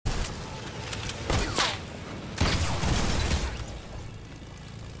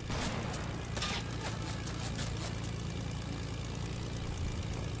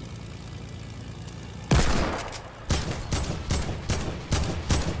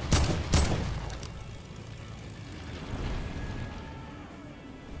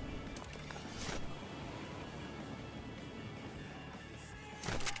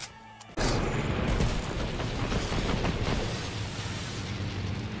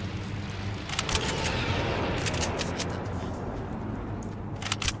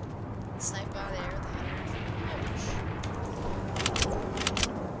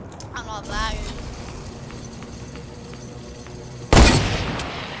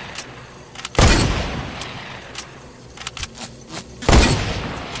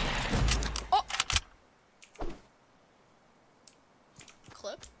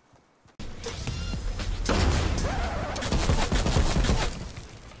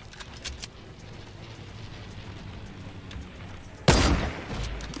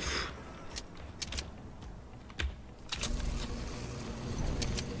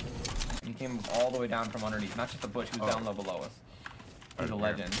all the way down from underneath. Not just the bush, he was down low below us. He's a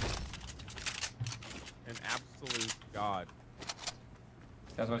legend. An absolute god.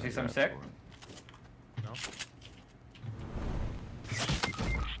 You guys want to see something sick? No?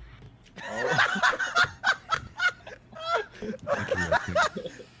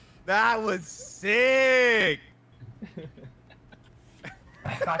 That was sick!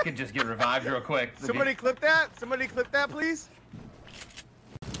 If I could just get revived real quick. Somebody clip that? Somebody clip that, please?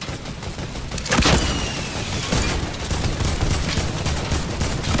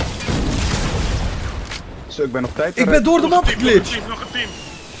 Zo, ik ben op tijd. Ik ben door de map geglitcht. Nog een team.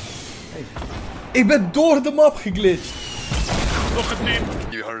 Ik ben door de map geglitcht. Nog een team.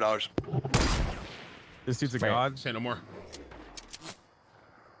 Give you $100. This dude's a god. Say no more.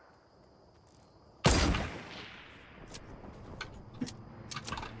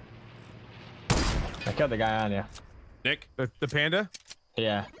 I killed the guy on you. Nick? The panda?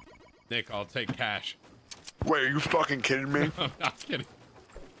 Yeah. Nick, I'll take cash. Wait, are you fucking kidding me? I'm not kidding.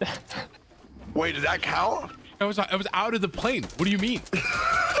 Wait, did that count? I was out of the plane. What do you mean?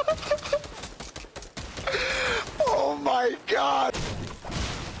 Oh my god!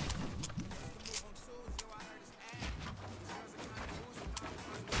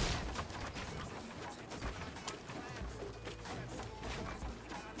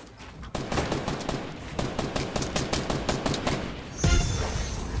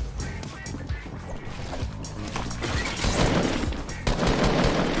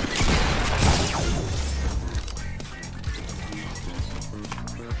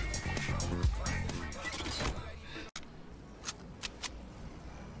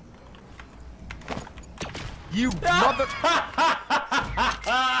 You mother...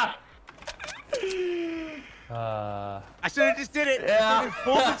 I should have just did it. I should have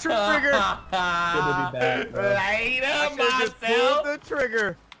pulled the trigger. Good to be back, bro. I should have just pulled the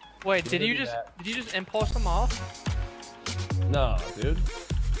trigger. Wait, did you just impulse them off? No, dude.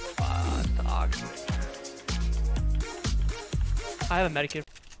 Dog. I have a medikit.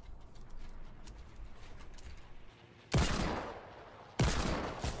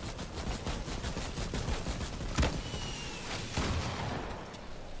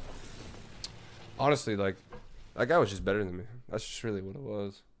 Honestly, like, that guy was just better than me. That's just really what it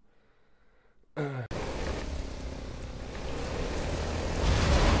was.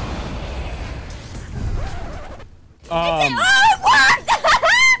 Oh, it worked!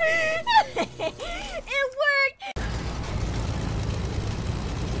 It worked!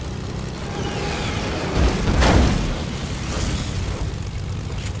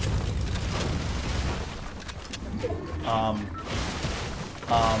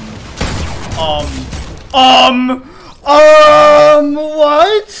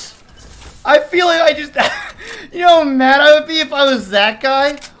 What? I feel like I just, you know how mad I would be if I was that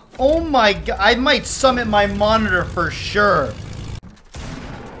guy? Oh my god, I might summit my monitor for sure.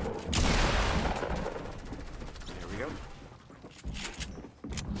 Here we go.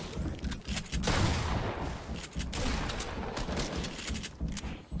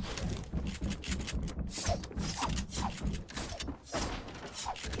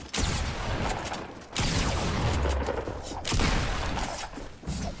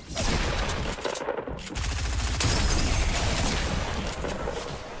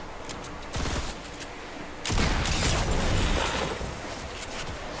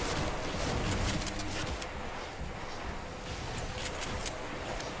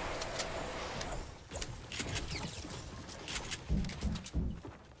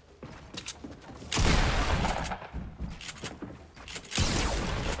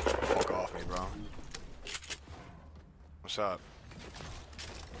 Fuck off me, bro. What's up?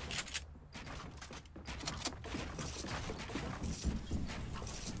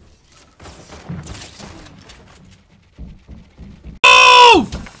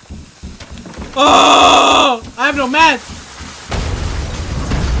 Oh! I have no match!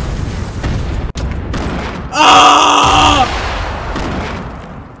 Oh!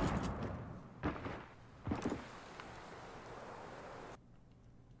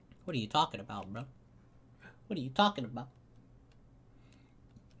 What are you talking about, bro? What are you talking about?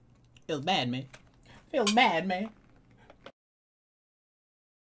 Feels bad, man. Feels bad, man.